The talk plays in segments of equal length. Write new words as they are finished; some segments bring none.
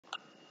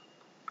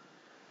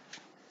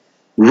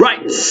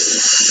Right,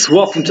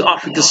 welcome to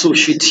Africa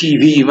Social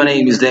TV. My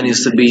name is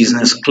Dennis the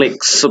Business.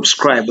 Click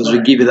subscribe as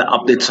we give you the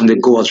updates on the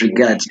go as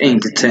regards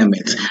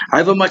entertainment.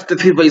 However much the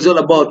FIFA is all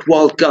about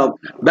World Cup,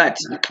 but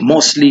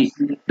mostly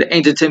the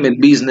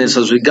entertainment business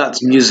as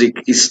regards music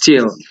is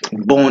still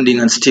bonding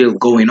and still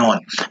going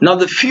on. Now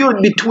the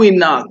feud between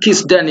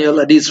Kizz Daniel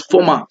and his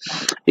former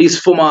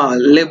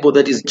label,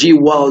 that is G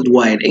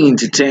Worldwide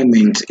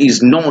Entertainment,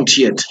 is not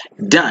yet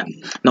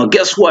done. Now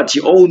guess what?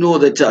 You all know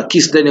that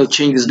Kizz Daniel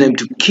changed his name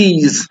to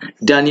Kizz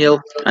Daniel,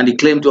 and he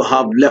claimed to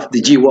have left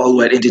the G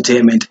Worldwide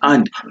Entertainment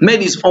and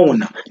made his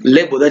own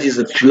label, that is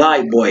the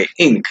Flyboy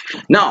Inc.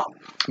 Now,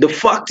 the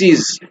fact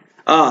is,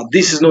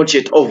 this is not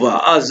yet over,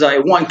 as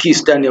one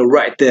Kizz Daniel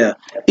right there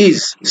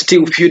is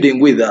still feuding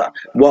with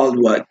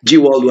G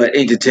Worldwide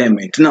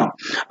Entertainment. Now,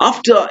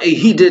 after a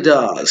heated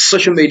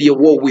social media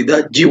war with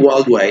G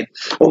Worldwide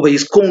over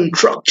his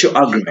contractual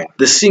agreement,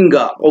 the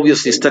singer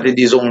obviously started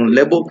his own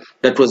label,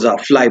 that was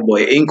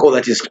Flyboy Inc., or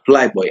that is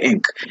Flyboy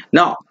Inc.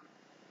 Now,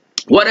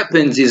 what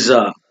happens is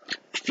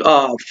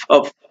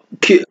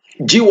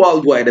G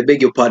Worldwide, I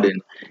beg your pardon,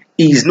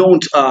 is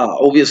not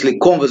obviously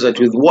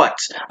conversant with what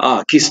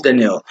Kizz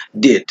Daniel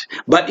did.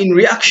 But in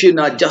reaction,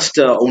 just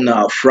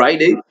on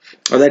Friday,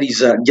 that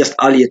is just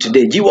earlier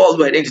today, G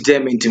Worldwide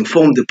Entertainment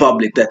informed the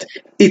public that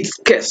its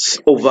case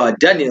over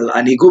Daniel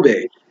and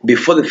Igube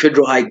before the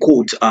Federal High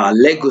Court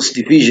Lagos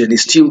Division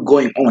is still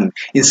going on,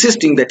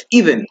 insisting that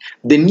even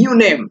the new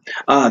name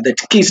that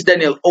Kizz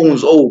Daniel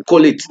owns, or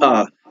call it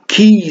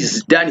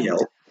Kizz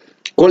Daniel,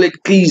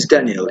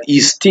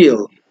 is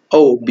still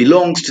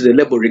belongs to the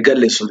label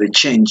regardless of the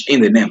change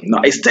in the name.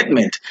 Now, a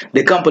statement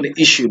the company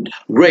issued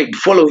read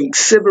following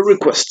several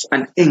requests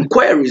and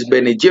inquiries by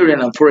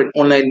Nigerian and foreign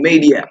online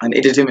media and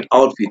entertainment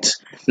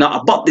outfits.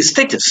 Now, about the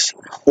status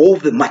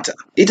of the matter,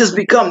 it has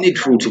become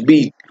needful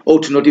to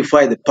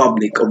notify the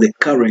public of the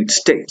current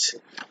state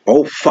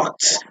of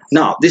facts.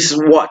 Now, this is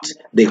what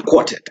they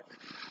quoted.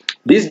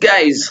 These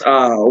guys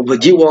over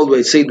G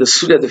Worldwide say the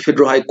suit at the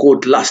Federal High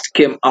Court last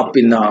came up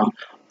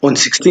on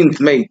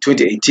 16th May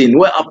 2018,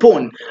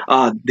 whereupon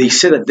they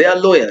said that their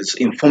lawyers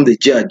informed the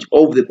judge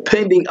of the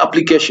pending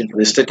application for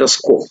the status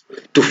quo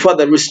to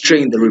further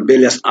restrain the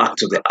rebellious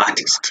acts of the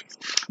artist.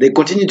 They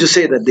continue to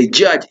say that the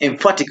judge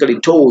emphatically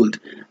told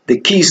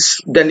the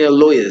Kizz Daniel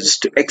lawyers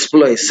to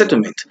explore a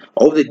settlement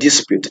of the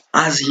dispute,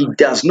 as he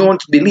does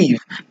not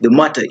believe the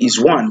matter is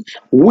one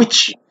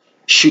which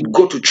should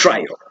go to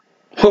trial.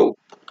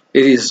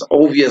 It is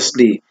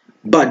obviously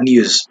bad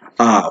news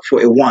for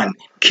one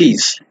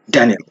Kizz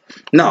Daniel.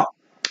 Now,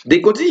 they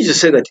continue to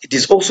say that it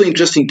is also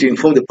interesting to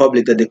inform the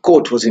public that the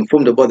court was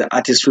informed about the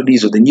artist's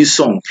release of the new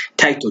song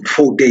titled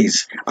 4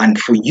 Days, and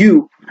for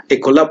you, they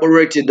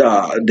collaborated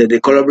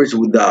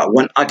with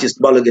one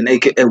artist, Balogun,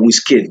 aka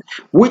WizKid,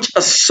 which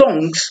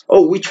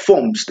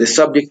forms the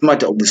subject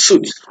matter of the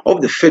suit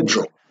of the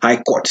Federal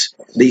High Court.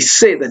 They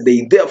say that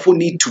they therefore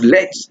need to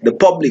let the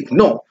public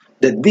know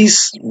that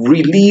these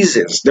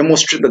releases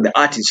demonstrate that the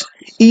artist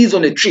is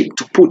on a trip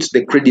to put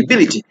the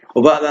credibility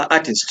of other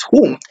artists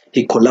whom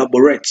he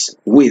collaborates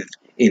with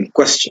in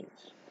question.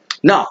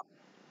 Now,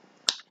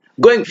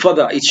 going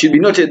further, it should be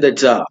noted that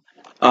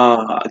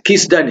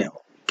Kizz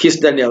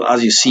Daniel,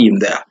 as you see him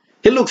there,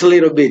 he looks a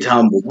little bit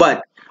humble,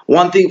 but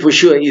one thing for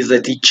sure is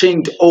that he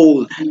changed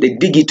all the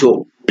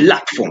digital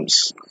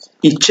platforms.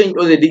 He changed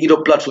all the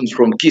digital platforms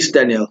from Kizz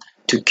Daniel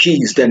to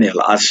Kizz Daniel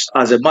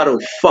as a matter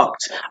of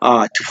fact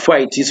to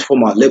fight his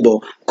former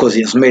label, because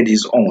he has made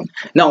his own.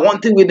 Now, one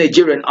thing with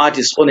Nigerian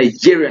artists on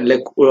Nigerian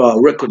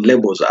record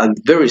labels are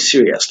very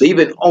serious. They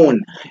even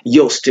own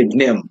your stage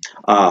name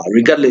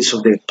regardless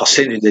of the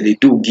percentage that they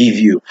do give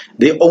you.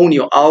 They own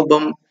your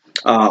album.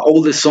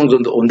 All the songs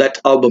on that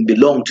album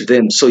belong to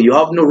them, so you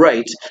have no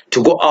right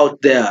to go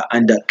out there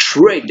and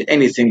trade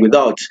anything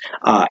without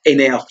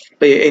any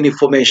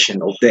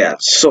information of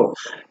theirs. So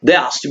there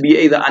has to be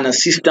either an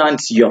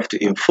assistant. You have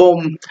to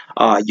inform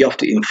your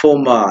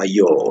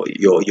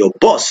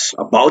boss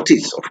about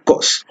it, of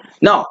course.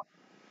 Now,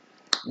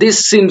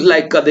 this seems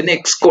like the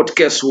next court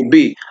case will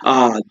be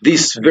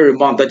this very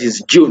month, that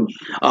is June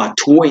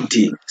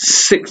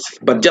 26th.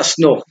 But just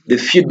know the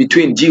feud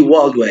between G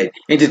Worldwide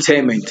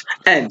Entertainment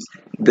and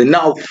the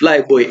now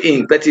Flyboy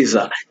Inc., that is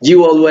G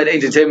Worldwide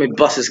Entertainment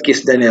versus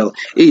Kizz Daniel,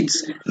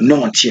 it's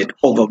not yet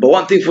over. But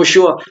one thing for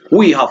sure,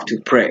 we have to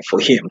pray for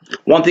him.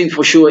 One thing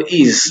for sure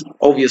is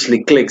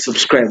obviously click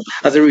subscribe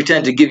as I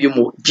return to give you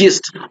more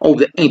gist of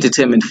the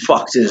entertainment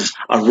factors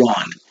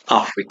around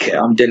Africa.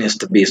 I'm Dennis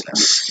the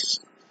Business.